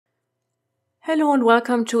Hello and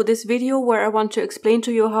welcome to this video where I want to explain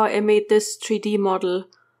to you how I made this 3D model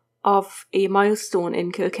of a milestone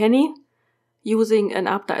in Kilkenny using an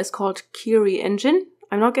app that is called KiriEngine.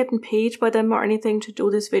 I'm not getting paid by them or anything to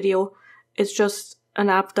do this video. It's just an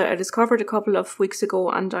app that I discovered a couple of weeks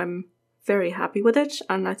ago and I'm very happy with it,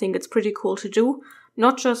 and I think it's pretty cool to do.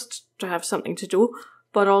 Not just to have something to do,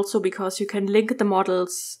 but also because you can link the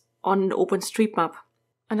models on OpenStreetMap.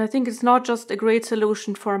 And I think it's not just a great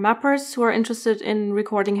solution for mappers who are interested in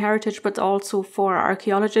recording heritage, but also for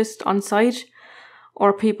archaeologists on site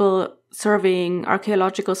or people surveying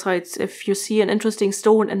archaeological sites. If you see an interesting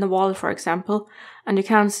stone in the wall, for example, and you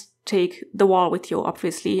can't take the wall with you,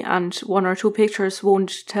 obviously, and 1 or 2 pictures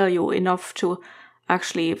won't tell you enough to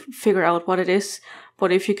actually figure out what it is.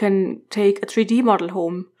 But if you can take a 3D model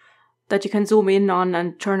home that you can zoom in on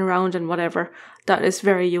and turn around and whatever, that is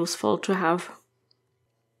very useful to have.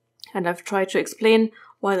 And I've tried to explain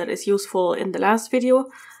why that is useful in the last video,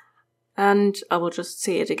 and I will just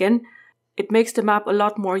say it again. It makes the map a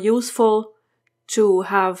lot more useful to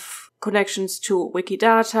have connections to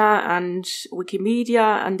Wikidata and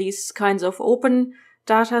Wikimedia and these kinds of open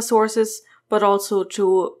data sources, but also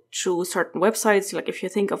to certain websites. Like if you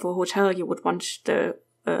think of a hotel, you would want the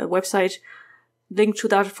website linked to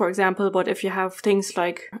that, for example. But if you have things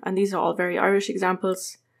like, and these are all very Irish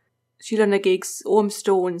examples, Sheelana gigs, Ogham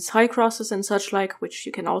stones, high crosses and such like, which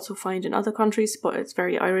you can also find in other countries, but it's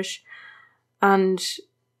very Irish. And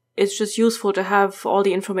it's just useful to have all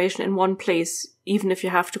the information in one place, even if you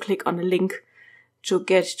have to click on a link to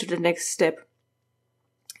get to the next step.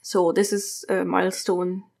 So this is a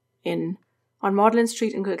milestone on Magdalen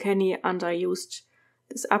Street in Kilkenny, and I used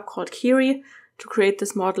this app called Kiri to create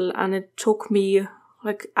this model, and it took me,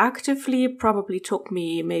 actively probably took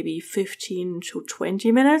me maybe 15 to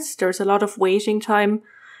 20 minutes. There's a lot of waiting time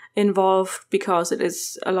involved because it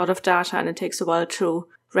is a lot of data and it takes a while to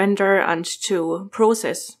render and to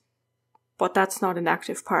process. But that's not an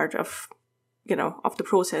active part of the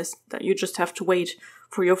process, that you just have to wait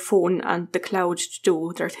for your phone and the cloud to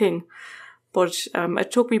do their thing. But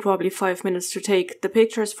it took me probably 5 minutes to take the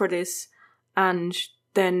pictures for this, and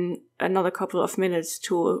then another couple of minutes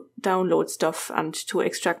to download stuff and to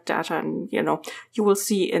extract data, and you will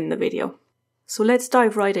see in the video. So let's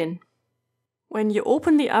dive right in. When you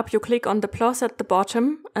open the app, you click on the plus at the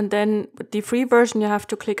bottom, and then with the free version you have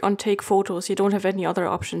to click on take photos. You don't have any other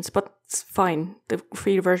options, but it's fine. The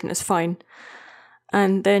free version is fine.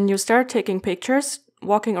 And then you start taking pictures,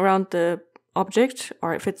 walking around the object,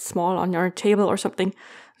 or if it's small on your table or something,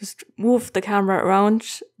 just move the camera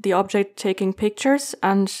around the object taking pictures,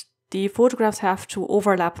 and the photographs have to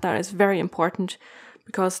overlap. That is very important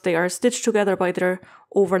because they are stitched together by their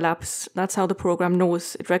overlaps. That's how the program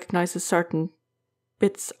knows. It recognizes certain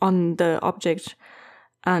bits on the object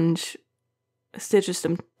and stitches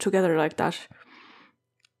them together like that.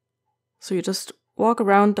 So you just walk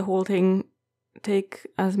around the whole thing, take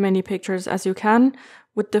as many pictures as you can.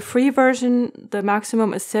 With the free version, the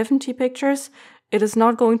maximum is 70 pictures. It is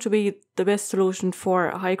not going to be the best solution for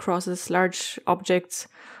high crosses, large objects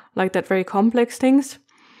like that, very complex things,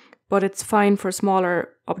 but it's fine for smaller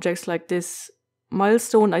objects like this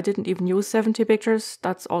milestone. I didn't even use 70 pictures.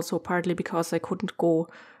 That's also partly because I couldn't go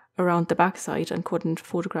around the backside and couldn't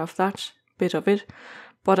photograph that bit of it.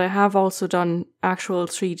 But I have also done actual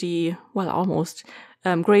 3D, well, almost,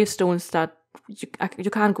 gravestones that you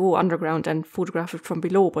can't go underground and photograph it from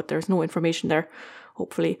below, but there's no information there,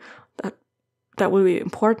 hopefully. That will be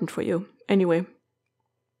important for you anyway.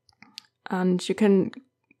 And you can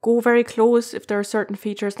go very close if there are certain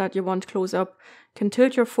features that you want close up. You can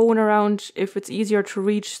tilt your phone around if it's easier to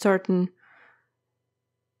reach certain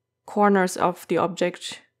corners of the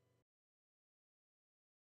object.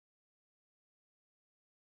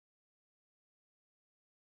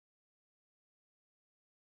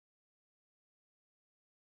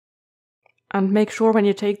 And make sure when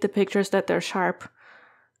you take the pictures that they're sharp,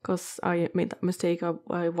 because I made that mistake.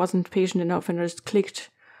 I wasn't patient enough and I just clicked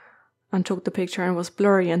and took the picture and it was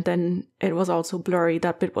blurry, and then it was also blurry.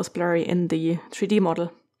 That bit was blurry in the 3D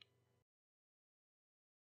model.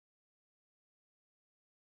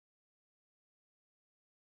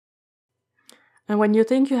 And when you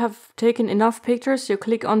think you have taken enough pictures, you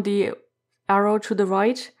click on the arrow to the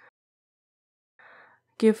right,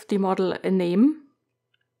 give the model a name.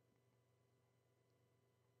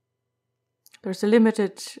 There's a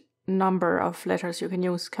limited number of letters you can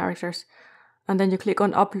use, characters. And then you click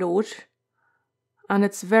on upload. And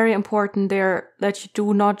it's very important there that you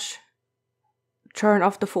do not turn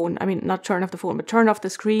off the phone. I mean, not turn off the phone, but turn off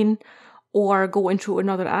the screen or go into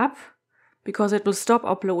another app, because it will stop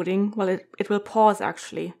uploading. Well, it will pause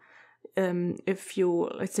actually. if you,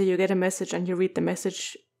 let's say you get a message and you read the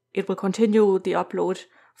message, it will continue the upload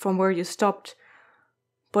from where you stopped.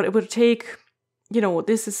 But it would take,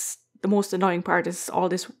 this is the most annoying part, is all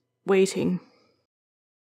this waiting.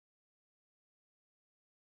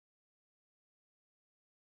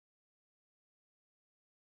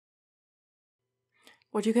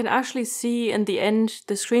 What you can actually see in the end,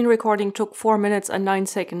 the screen recording took 4 minutes and 9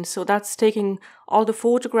 seconds. So that's taking all the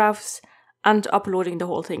photographs and uploading the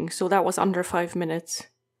whole thing. So that was under 5 minutes.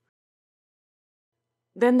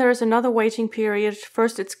 Then there's another waiting period.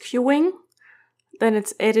 First it's queuing, then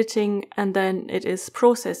it's editing, and then it is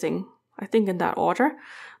processing. I think in that order.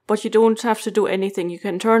 But you don't have to do anything. You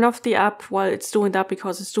can turn off the app while it's doing that,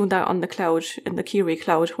 because it's doing that on the cloud, in the Kiri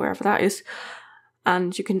cloud, wherever that is.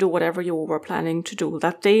 And you can do whatever you were planning to do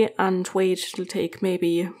that day and wait. It'll take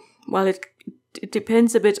maybe, well, it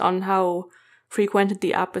depends a bit on how frequented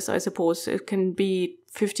the app is, I suppose. It can be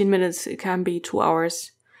 15 minutes, it can be 2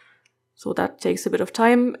 hours. So that takes a bit of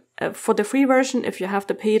time. For the free version, if you have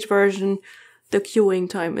the paid version, the queuing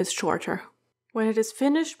time is shorter. When it is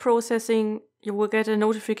finished processing, you will get a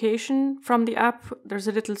notification from the app. There's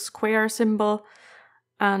a little square symbol,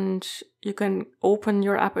 and you can open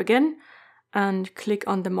your app again and click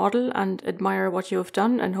on the model and admire what you have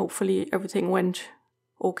done, and hopefully everything went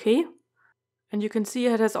okay. And you can see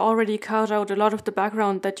it has already cut out a lot of the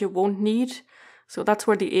background that you won't need. So that's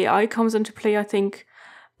where the AI comes into play, I think.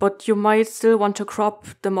 But you might still want to crop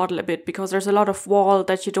the model a bit, because there's a lot of wall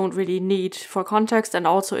that you don't really need for context, and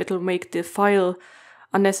also it'll make the file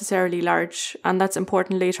unnecessarily large. And that's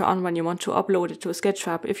important later on when you want to upload it to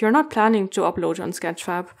Sketchfab. If you're not planning to upload on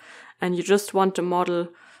Sketchfab and you just want a model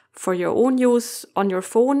for your own use on your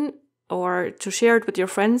phone or to share it with your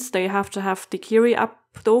friends, they have to have the Kiri app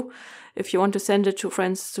though. If you want to send it to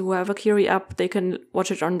friends who have a Kiri app, they can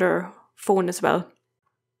watch it on their phone as well.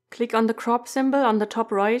 Click on the crop symbol on the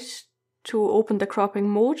top right to open the cropping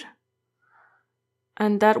mode.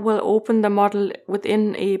 And that will open the model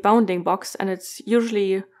within a bounding box, and it's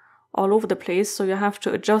usually all over the place, so you have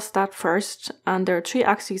to adjust that first. And there are 3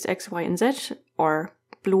 axes, X, Y, and Z, or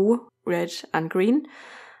blue, red, and green.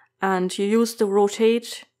 And you use the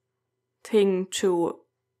rotate thing to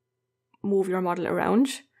move your model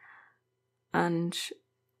around and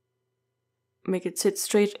make it sit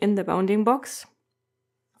straight in the bounding box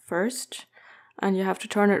first. And you have to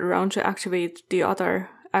turn it around to activate the other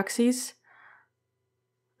axes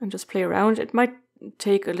and just play around. It might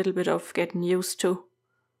take a little bit of getting used to,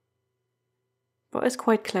 but it's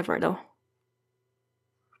quite clever though.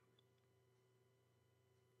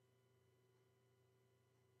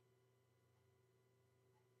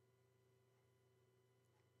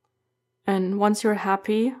 And once you're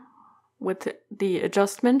happy with the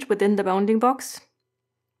adjustment within the bounding box,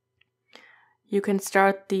 you can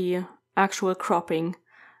start the actual cropping.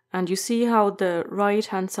 And you see how the right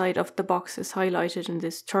hand side of the box is highlighted in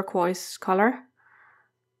this turquoise color.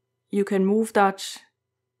 You can move that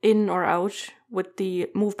in or out with the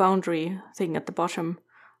move boundary thing at the bottom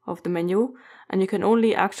of the menu. And you can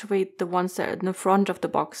only activate the ones that are in the front of the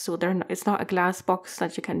box. So it's not a glass box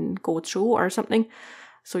that you can go through or something.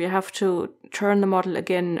 So you have to turn the model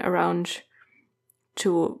again around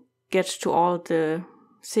to get to all the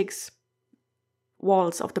 6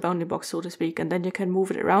 walls of the bounding box, so to speak, and then you can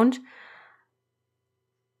move it around.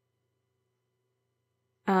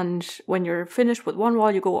 And when you're finished with one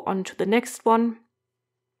wall, you go on to the next one.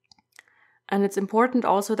 And it's important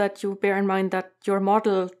also that you bear in mind that your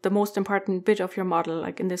model, the most important bit of your model,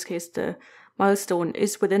 like in this case the milestone,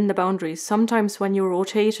 is within the boundaries. Sometimes when you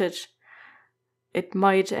rotate it, it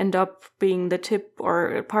might end up being the tip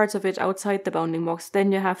or parts of it outside the bounding box.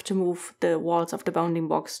 Then you have to move the walls of the bounding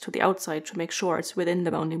box to the outside to make sure it's within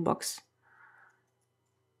the bounding box.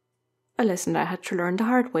 A lesson I had to learn the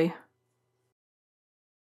hard way.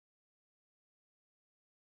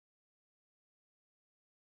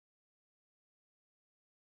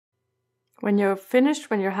 When you're finished,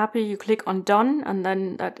 when you're happy, you click on Done, and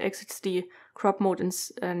then that exits the crop mode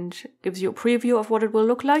and gives you a preview of what it will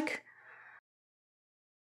look like.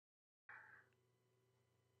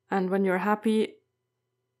 And when you're happy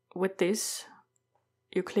with this,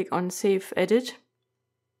 you click on Save Edit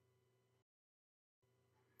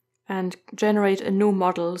and generate a new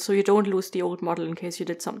model so you don't lose the old model in case you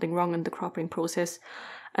did something wrong in the cropping process.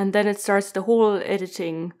 And then it starts the whole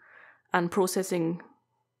editing and processing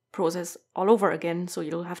process all over again, so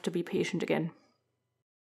you'll have to be patient again.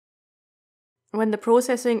 When the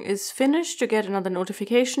processing is finished, you get another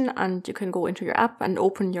notification and you can go into your app and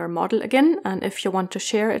open your model again. And if you want to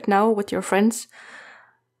share it now with your friends,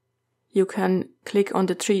 you can click on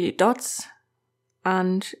the 3 dots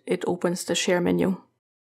and it opens the share menu.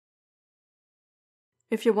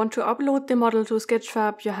 If you want to upload the model to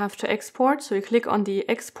Sketchfab, you have to export, so you click on the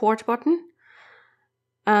export button.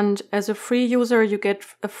 And as a free user, you get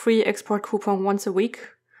a free export coupon once a week.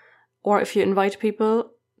 Or if you invite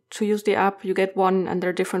people to use the app, you get one, and there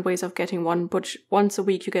are different ways of getting one, but once a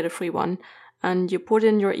week you get a free one. And you put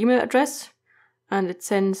in your email address, and it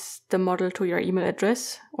sends the model to your email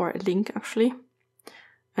address, or a link actually.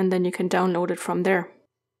 And then you can download it from there.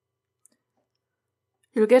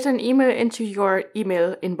 You'll get an email into your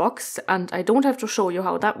email inbox, and I don't have to show you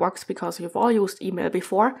how that works because you've all used email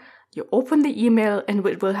before. You open the email and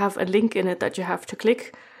it will have a link in it that you have to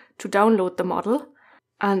click to download the model.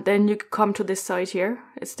 And then you come to this site here.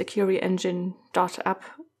 It's the KiriEngine.app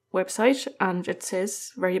website, and it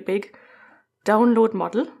says very big, download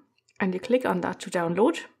model. And you click on that to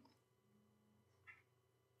download.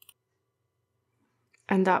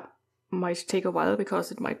 And that might take a while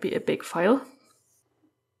because it might be a big file.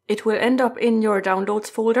 It will end up in your downloads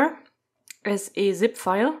folder as a zip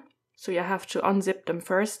file, so you have to unzip them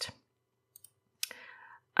first.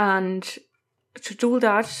 And to do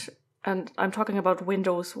that, and I'm talking about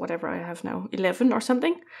Windows, whatever I have now, 11 or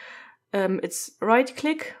something, it's right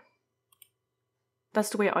click. That's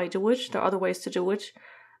the way I do it. There are other ways to do it.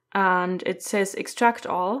 And it says extract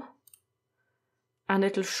all. And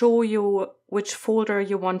it'll show you which folder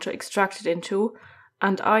you want to extract it into.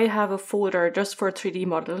 And I have a folder just for 3D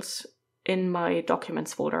models in my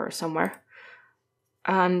documents folder somewhere.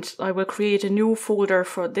 And I will create a new folder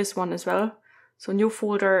for this one as well. So new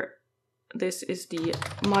folder, this is the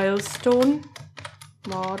milestone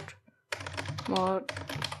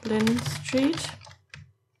Modeling Street.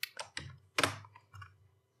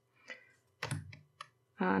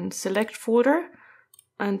 And select folder.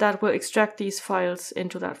 And that will extract these files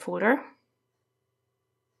into that folder.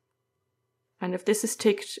 And if this is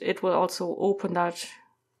ticked, it will also open that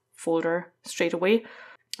folder straight away.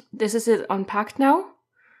 This is it unpacked now.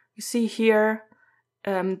 You see here,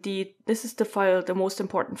 this is the file, the most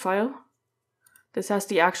important file. This has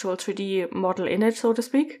the actual 3D model in it, so to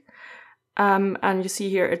speak. And you see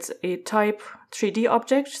here, it's a type 3D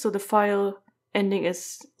object. So the file ending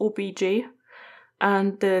is OBJ.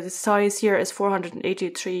 And the size here is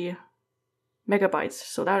 483 megabytes.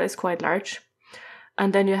 So that is quite large.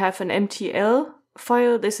 And then you have an MTL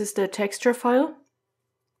file. This is the texture file.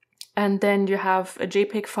 And then you have a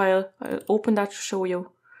JPEG file. I'll open that to show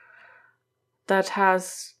you. That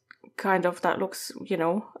has kind of, that looks, you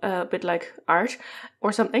know, a bit like art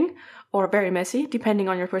or something, or very messy, depending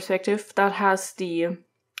on your perspective. That has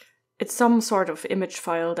it's some sort of image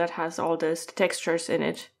file that has all the textures in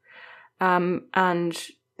it. And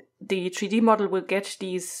the 3D model will get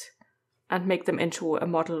these and make them into a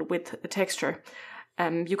model with a texture.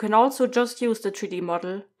 You can also just use the 3D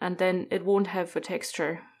model and then it won't have a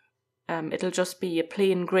texture. It'll just be a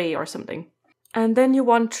plain gray or something. And then you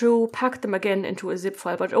want to pack them again into a zip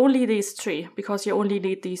file, but only these three, because you only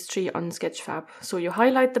need these three on Sketchfab. So you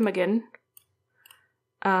highlight them again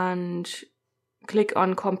and click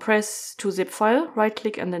on compress to zip file, right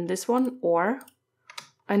click and then this one, or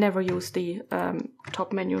I never use the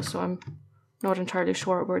top menu, so I'm not entirely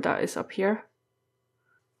sure where that is up here.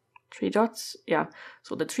 3 dots, yeah.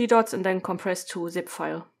 So the 3 dots and then compress to zip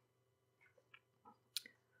file.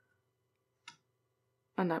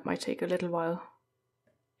 And that might take a little while.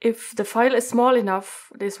 If the file is small enough,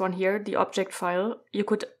 this one here, the object file, you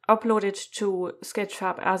could upload it to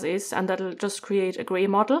Sketchfab as is, and that'll just create a gray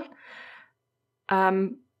model.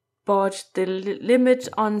 But the limit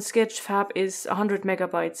on Sketchfab is 100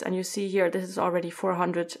 megabytes, and you see here this is already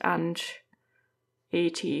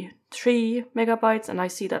 483 megabytes, and I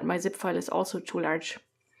see that my zip file is also too large.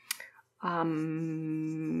 I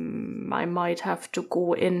might have to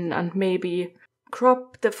go in and maybe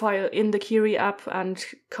crop the file in the Kiri app and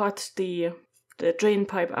cut the drain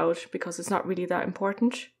pipe out, because it's not really that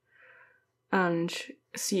important, and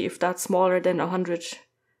see if that's smaller than 100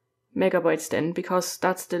 megabytes then, because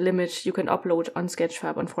that's the limit you can upload on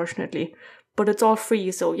Sketchfab, unfortunately. But it's all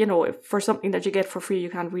free, so, you know, if for something that you get for free, you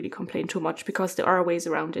can't really complain too much, because there are ways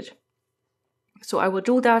around it. So I will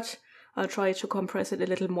do that. I'll try to compress it a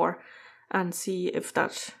little more and see if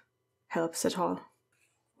that helps at all.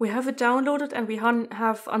 We have it downloaded and we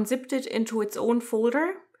have unzipped it into its own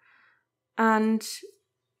folder. And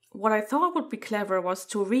what I thought would be clever was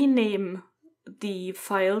to rename the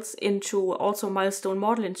files into also Milestone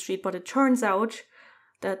Modeling Street, but it turns out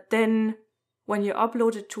that then when you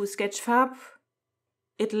upload it to Sketchfab,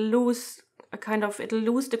 it'll lose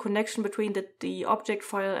the connection between the object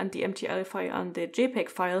file and the MTL file and the JPEG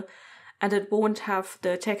file, and it won't have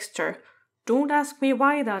the texture. Don't ask me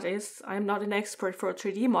why that is. I'm not an expert for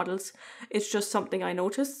 3D models. It's just something I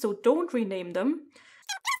noticed, so don't rename them.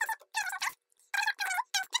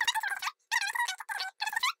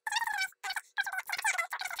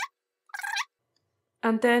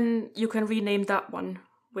 And then you can rename that one,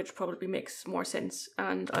 which probably makes more sense.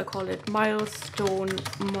 And I'll call it Milestone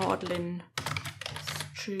Modeling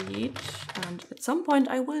Street. And at some point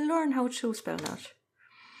I will learn how to spell that.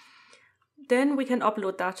 Then we can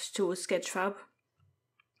upload that to Sketchfab.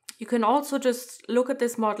 You can also just look at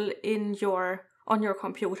this model on your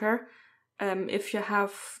computer. If you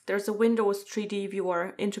have, there's a Windows 3D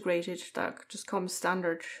viewer integrated that just comes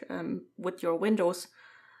standard with your Windows.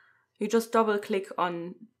 You just double click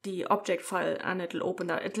on the object file and it'll open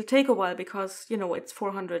that. It'll take a while because, you know, it's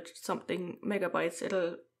 400 something megabytes.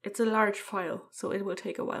 It's a large file, so it will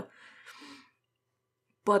take a while.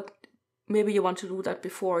 But maybe you want to do that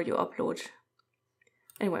before you upload.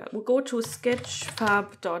 Anyway, we'll go to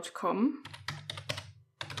sketchfab.com.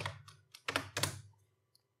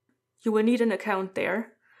 You will need an account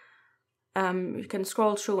there. You can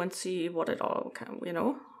scroll through and see what it all can, you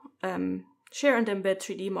know. Share and embed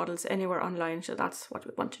 3D models anywhere online. So that's what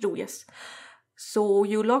we want to do, yes. So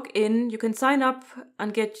you log in, you can sign up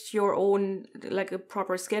and get your own, like a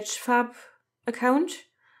proper Sketchfab account.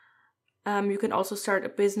 You can also start a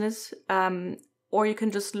business, or you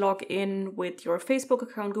can just log in with your Facebook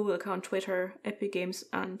account, Google account, Twitter, Epic Games,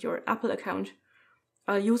 and your Apple account.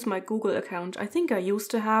 I'll use my Google account. I think I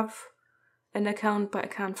used to have an account, but I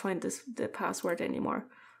can't find the password anymore.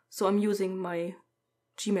 So I'm using my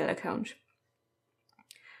Gmail account.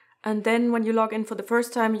 And then when you log in for the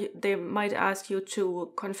first time, they might ask you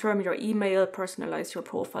to confirm your email, personalize your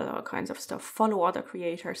profile, all kinds of stuff, follow other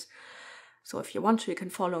creators. So if you want to, you can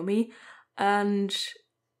follow me. And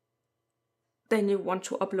then you want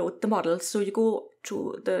to upload the model. So you go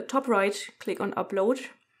to the top right, click on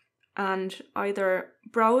upload, and either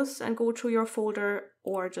browse and go to your folder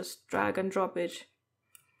or just drag and drop it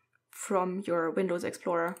from your Windows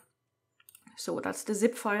Explorer. So that's the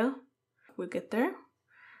zip file. We'll get there.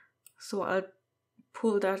 So I'll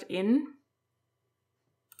pull that in.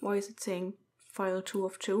 Why is it saying file 2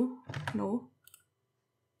 of 2? No.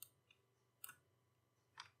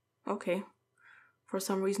 Okay. For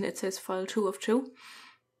some reason it says file 2 of 2.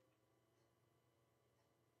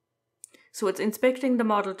 So it's inspecting the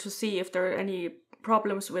model to see if there are any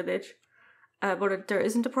problems with it. But there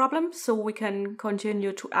isn't a problem, so we can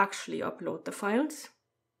continue to actually upload the files.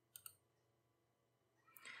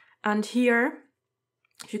 And here,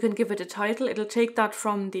 you can give it a title. It'll take that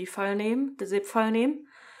from the file name, the zip file name.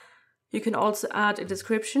 You can also add a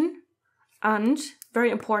description. And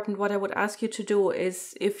very important, what I would ask you to do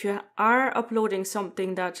is if you are uploading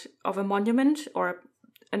something that of a monument or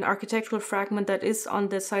an architectural fragment that is on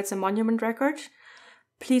the Sites and Monument record,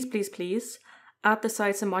 please, please, please add the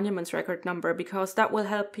Sites and Monuments record number, because that will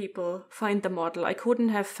help people find the model. I couldn't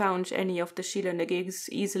have found any of the Sheila Nagigs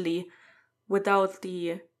easily without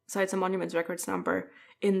the Sites and Monuments records number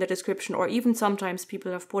in the description, or even sometimes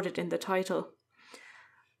people have put it in the title.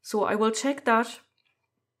 So I will check that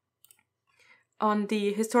on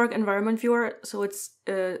the Historic Environment Viewer. So it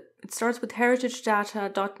starts with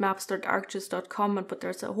heritagedata.maps.arcgis.com, but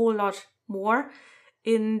there's a whole lot more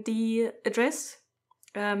in the address.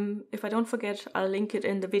 If I don't forget, I'll link it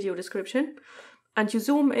in the video description. And you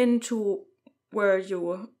zoom into where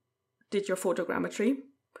you did your photogrammetry.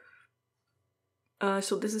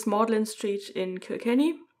 So this is Magdalen Street in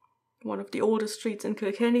Kilkenny, one of the oldest streets in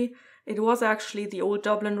Kilkenny. It was actually the old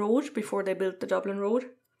Dublin Road before they built the Dublin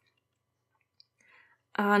Road.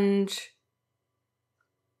 And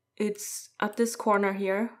it's at this corner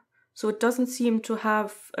here. So it doesn't seem to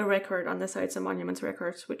have a record on the Sites and Monuments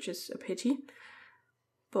records, which is a pity.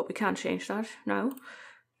 But we can't change that now.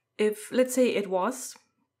 If, let's say it was,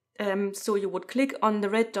 so you would click on the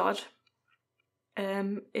red dot.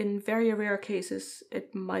 In very rare cases,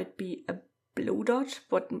 it might be a blue dot,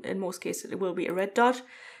 but in most cases it will be a red dot.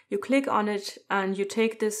 You click on it and you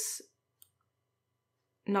take this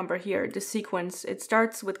number here, the sequence. It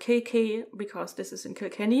starts with KK because this is in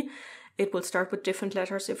Kilkenny. It will start with different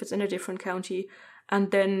letters if it's in a different county.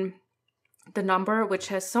 And then the number, which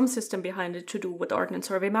has some system behind it to do with Ordnance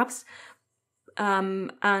Survey maps.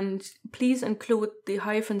 And please include the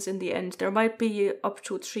hyphens in the end. There might be up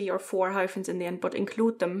to 3 or 4 hyphens in the end, but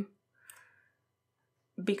include them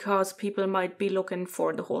because people might be looking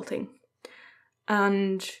for the whole thing.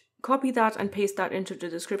 And copy that and paste that into the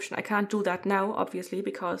description. I can't do that now, obviously,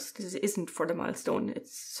 because this isn't for the milestone.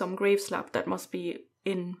 It's some grave slab that must be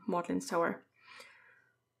in Magdalen's Tower.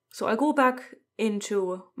 So I'll go back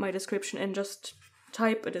into my description and just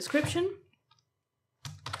type a description.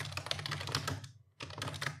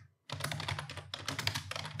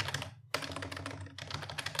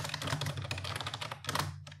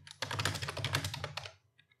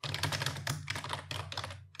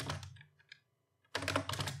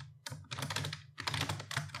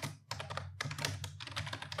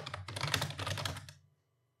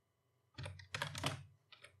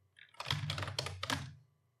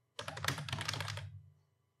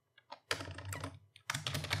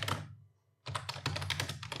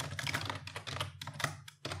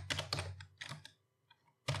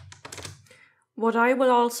 What I will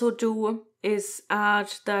also do is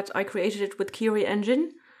add that I created it with KiriEngine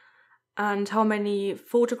and how many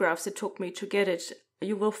photographs it took me to get it.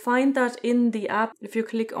 You will find that in the app. If you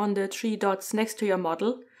click on the 3 dots next to your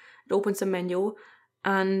model, it opens a menu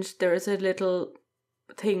and there is a little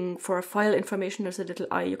thing for file information. There's a little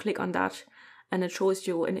eye. You click on that and it shows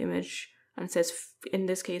you an image and it says, in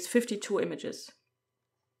this case, 52 images.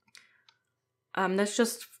 That's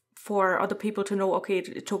just for other people to know, okay,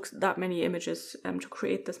 it took that many images to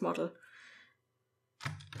create this model.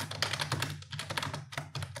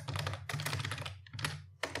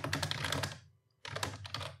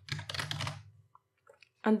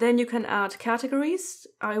 And then you can add categories.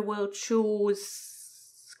 I will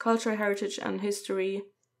choose culture, heritage and history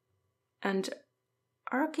and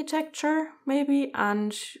architecture maybe.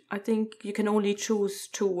 And I think you can only choose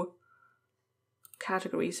 2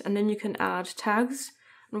 categories. And then you can add tags.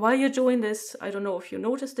 And while you're doing this, I don't know if you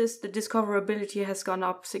noticed this, the discoverability has gone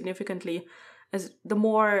up significantly. As the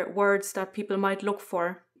more words that people might look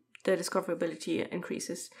for, the discoverability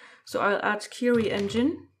increases. So I'll add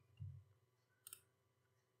KiriEngine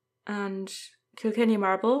and Kilkenny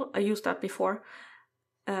marble. I used that before.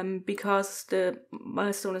 Because the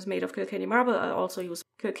milestone is made of Kilkenny marble, I also use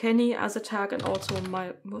Kilkenny as a tag and also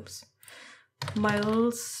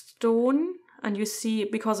milestone. And you see,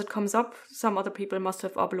 because it comes up, some other people must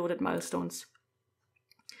have uploaded milestones.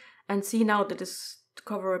 And see now that this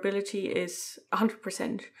discoverability is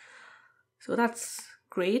 100%. So that's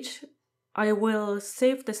great. I will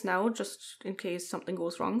save this now, just in case something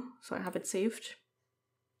goes wrong. So I have it saved.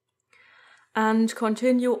 And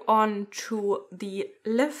continue on to the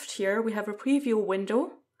left here, we have a preview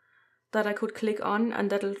window that I could click on,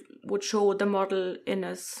 and that would show the model in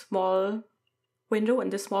a small window,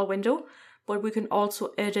 in this small window. But we can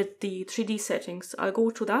also edit the 3D settings. I'll go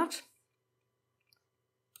to that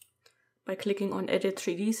by clicking on Edit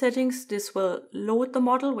 3D Settings. This will load the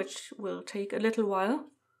model, which will take a little while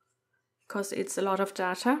because it's a lot of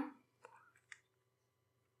data.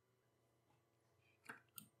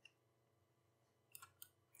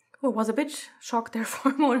 I was a bit shocked there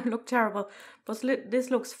for a moment. It looked terrible, but this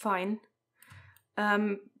looks fine.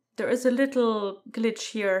 There is a little glitch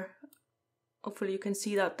here. Hopefully you can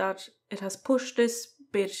see that it has pushed this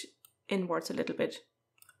bit inwards a little bit.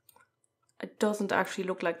 It doesn't actually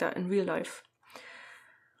look like that in real life.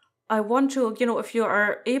 I want to, if you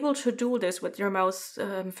are able to do this with your mouse,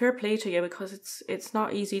 fair play to you, because it's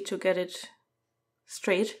not easy to get it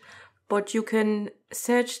straight. But you can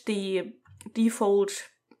set the default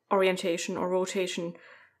orientation or rotation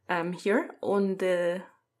here on the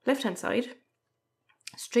left hand side.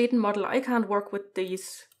 Straighten model. I can't work with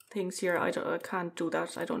these things here. I can't do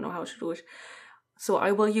that. I don't know how to do it. So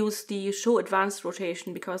I will use the show advanced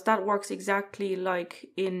rotation because that works exactly like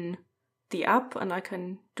in the app and I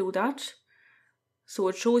can do that. So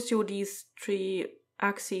it shows you these 3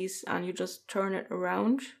 axes and you just turn it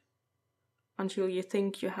around until you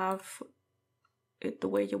think you have it the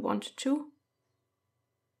way you want it to.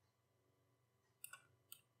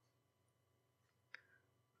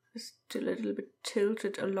 Still a little bit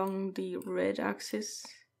tilted along the red axis.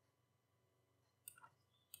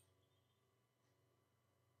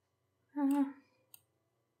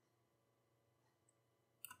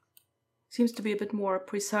 Seems to be a bit more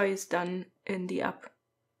precise than in the app.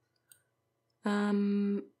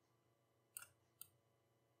 Yeah,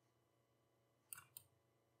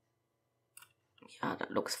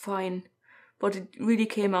 that looks fine, but it really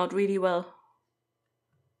came out really well.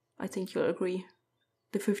 I think you'll agree.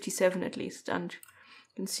 The 57 at least, and you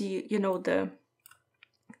can see, the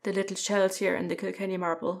little shells here in the Kilkenny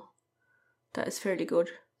marble. That is fairly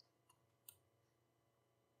good.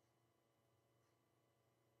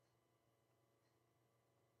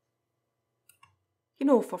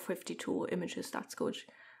 For 52 images, that's good.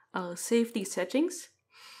 I'll save these settings.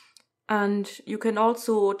 And you can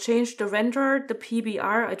also change the render, the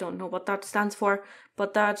PBR. I don't know what that stands for,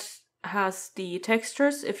 but that has the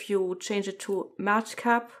textures. If you change it to matte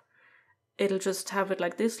cap, it'll just have it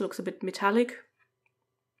like this, looks a bit metallic.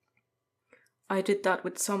 I did that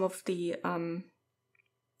with some of the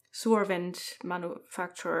sewer vent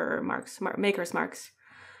manufacturer marks, maker's marks.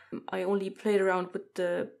 I only played around with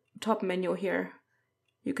the top menu here.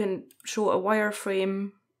 You can show a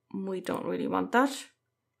wireframe. We don't really want that.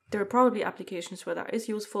 There are probably applications where that is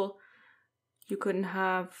useful. You can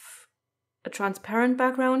have a transparent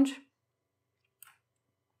background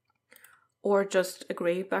or just a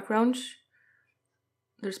grey background.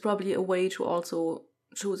 There's probably a way to also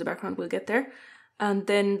choose a background. We'll get there. And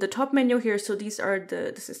then the top menu here. So this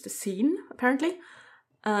is the scene apparently.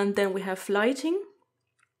 And then we have lighting.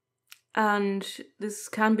 And this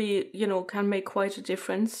can be, can make quite a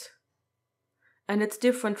difference. And it's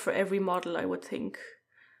different for every model, I would think.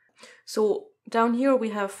 So down here we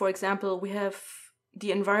have, for example, we have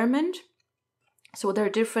the environment. So there are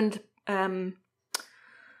different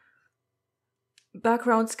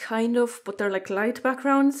backgrounds, kind of, but they're like light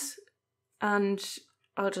backgrounds. And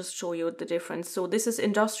I'll just show you the difference. So this is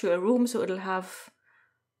industrial room, so it'll have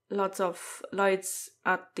lots of lights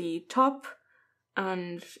at the top,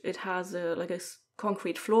 and it has like a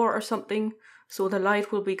concrete floor or something. So the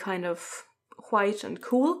light will be kind of white and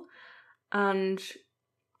cool. And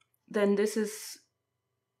then this is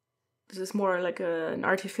more like an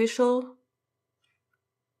artificial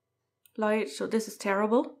light. So this is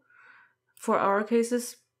terrible for our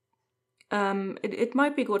cases. It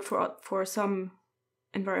might be good for some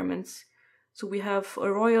environments. So we have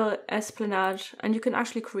a royal esplanade, and you can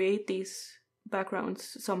actually create these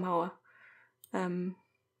backgrounds somehow.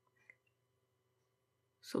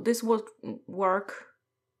 So this would work.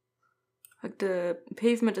 Like the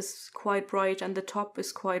pavement is quite bright and the top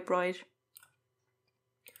is quite bright.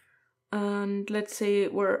 And let's say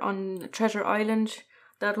we're on Treasure Island.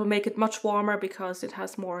 That will make it much warmer because it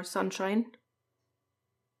has more sunshine.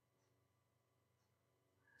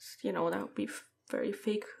 That would be very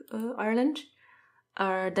fake Ireland.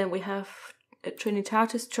 Then we have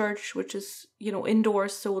Trinitatis Church, which is,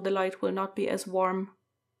 indoors, so the light will not be as warm.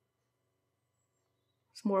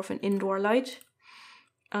 It's more of an indoor light.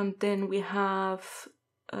 And then we have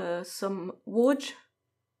some wood.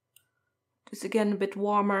 It's again a bit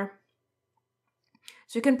warmer.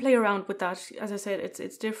 So you can play around with that. As I said,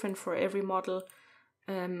 it's different for every model.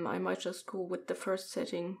 I might just go with the first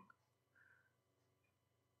setting.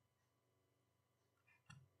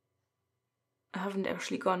 I haven't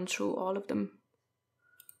actually gone through all of them.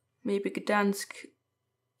 Maybe Gdansk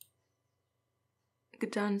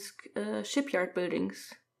shipyard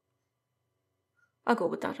buildings. I'll go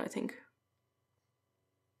with that, I think.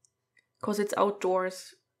 Because it's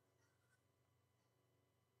outdoors.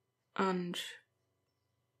 And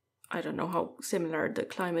I don't know how similar the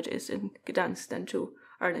climate is in Gdansk than to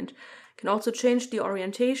Ireland. You can also change the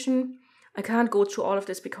orientation. I can't go through all of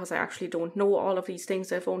this because I actually don't know all of these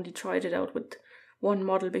things. I've only tried it out with one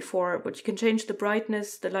model before. But you can change the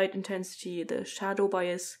brightness, the light intensity, the shadow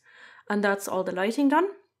bias. And that's all the lighting done.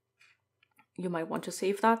 You might want to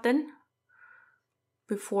save that then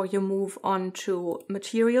before you move on to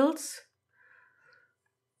materials.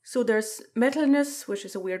 So there's metalness, which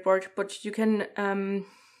is a weird word, but you can...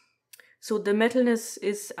 So the metalness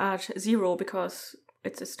is at 0 because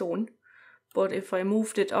it's a stone. But if I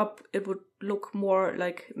moved it up, it would look more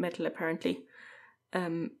like metal, apparently.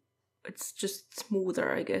 It's just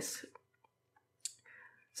smoother, I guess.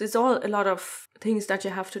 So it's all a lot of things that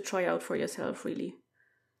you have to try out for yourself, really.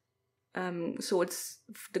 So it's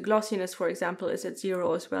the glossiness, for example, is at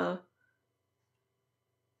 0 as well.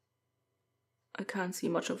 I can't see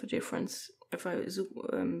much of a difference if I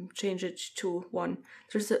change it to 1.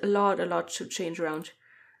 There's a lot to change around.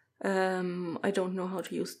 I don't know how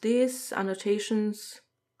to use this. Annotations.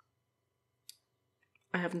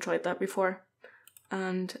 I haven't tried that before.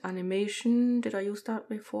 And animation, did I use that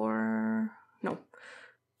before? No.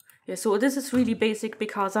 Yeah, so this is really basic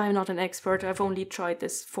because I'm not an expert. I've only tried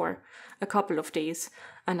this for a couple of days.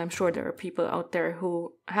 And I'm sure there are people out there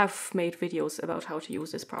who have made videos about how to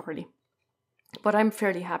use this properly. But I'm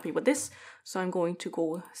fairly happy with this, so I'm going to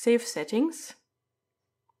go Save Settings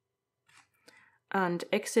and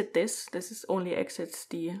exit this. This is only exits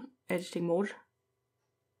the editing mode.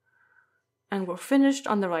 And we're finished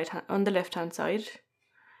on the left hand side.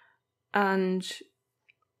 And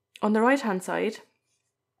on the right hand side,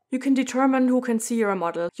 you can determine who can see your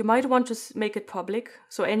model. You might want to make it public,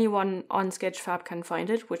 so anyone on Sketchfab can find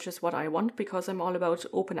it, which is what I want because I'm all about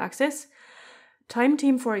open access. Time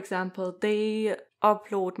Team, for example, they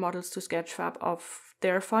upload models to Sketchfab of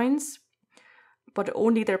their finds, but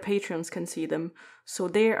only their patrons can see them. So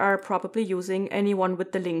they are probably using anyone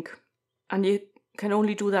with the link. And you can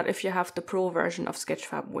only do that if you have the pro version of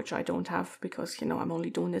Sketchfab, which I don't have because, I'm only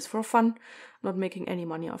doing this for fun, not making any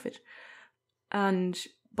money off it.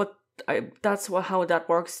 But that's how that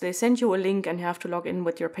works. They send you a link and you have to log in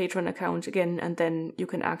with your Patreon account again, and then you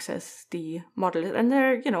can access the model. And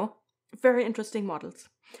they're, very interesting models.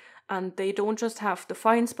 And they don't just have the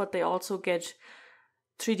finds, but they also get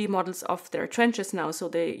 3D models of their trenches now.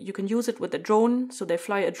 So you can use it with a drone. So they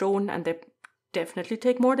fly a drone and they definitely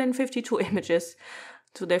take more than 52 images.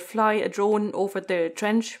 So they fly a drone over the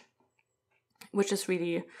trench, which is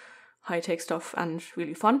really high-tech stuff and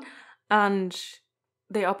really fun. And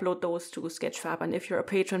they upload those to Sketchfab. And if you're a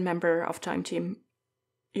patron member of Time Team,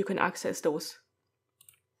 you can access those.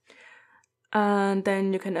 And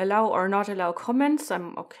then you can allow or not allow comments.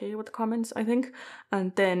 I'm okay with comments, I think.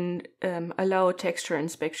 And then allow texture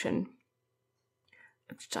inspection,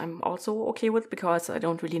 which I'm also okay with because I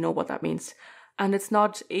don't really know what that means. And it's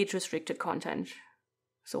not age-restricted content.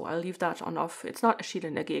 So I'll leave that on off. It's not a shield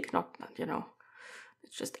and a gig, not, you know,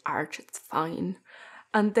 it's just art, it's fine.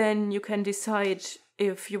 And then you can decide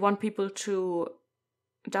if you want people to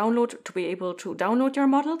be able to download your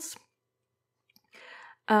models.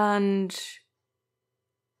 And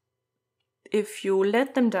if you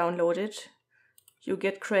let them download it, you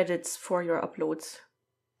get credits for your uploads.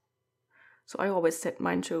 So I always set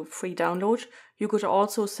mine to free download. You could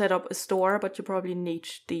also set up a store, but you probably need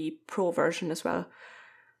the pro version as well.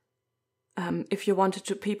 If you wanted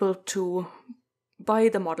people to buy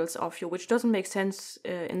the models off you, which doesn't make sense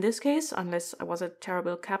in this case, unless I was a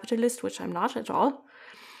terrible capitalist, which I'm not at all.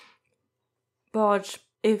 But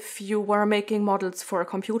if you were making models for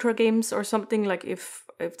computer games or something, like if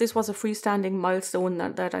this was a freestanding milestone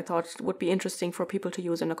that I thought would be interesting for people to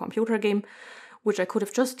use in a computer game, which I could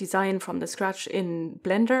have just designed from the scratch in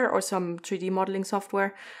Blender or some 3D modeling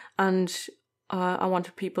software, and I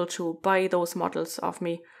wanted people to buy those models off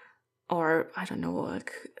me, or I don't know,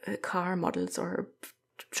 like car models or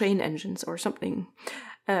train engines or something,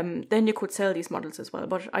 then you could sell these models as well.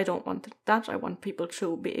 But I don't want that. I want people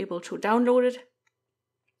to be able to download it.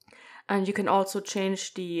 And you can also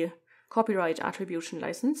change the copyright attribution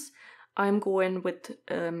license. I'm going with,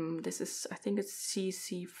 this is, I think it's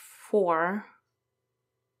CC4 or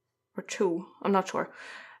 2, I'm not sure.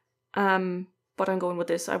 But I'm going with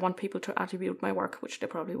this. I want people to attribute my work, which they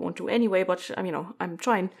probably won't do anyway, but you know, I'm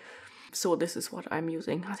trying. So this is what I'm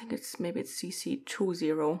using. I think maybe it's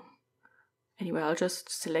CC20. Anyway, I'll just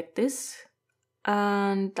select this.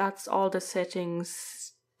 And that's all the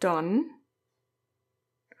settings done.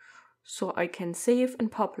 So I can save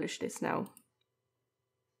and publish this now.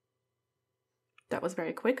 That was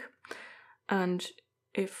very quick. And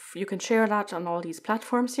if you can share that on all these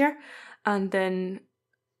platforms here, and then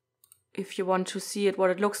if you want to see what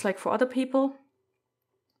it looks like for other people,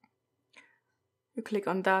 you click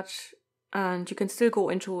on that, and you can still go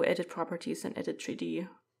into edit properties and edit 3D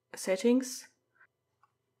settings.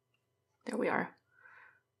 There we are.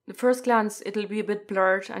 The first glance, it'll be a bit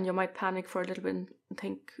blurred and you might panic for a little bit and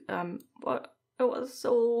think, well, it was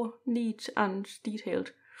so neat and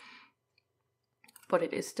detailed. But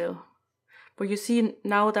it is still. But you see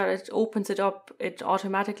now that it opens it up, it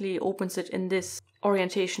automatically opens it in this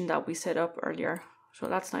orientation that we set up earlier. So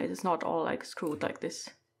that's nice. It's not all like screwed like this.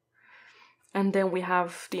 And then we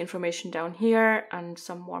have the information down here and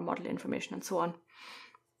some more model information and so on.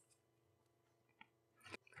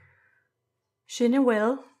 Shinne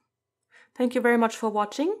well. Thank you very much for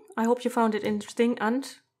watching. I hope you found it interesting and,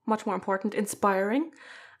 much more important, inspiring.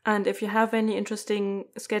 And if you have any interesting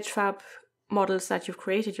Sketchfab models that you've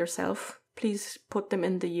created yourself, please put them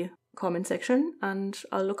in the comment section and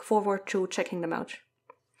I'll look forward to checking them out.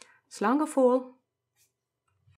 Slán go fóill!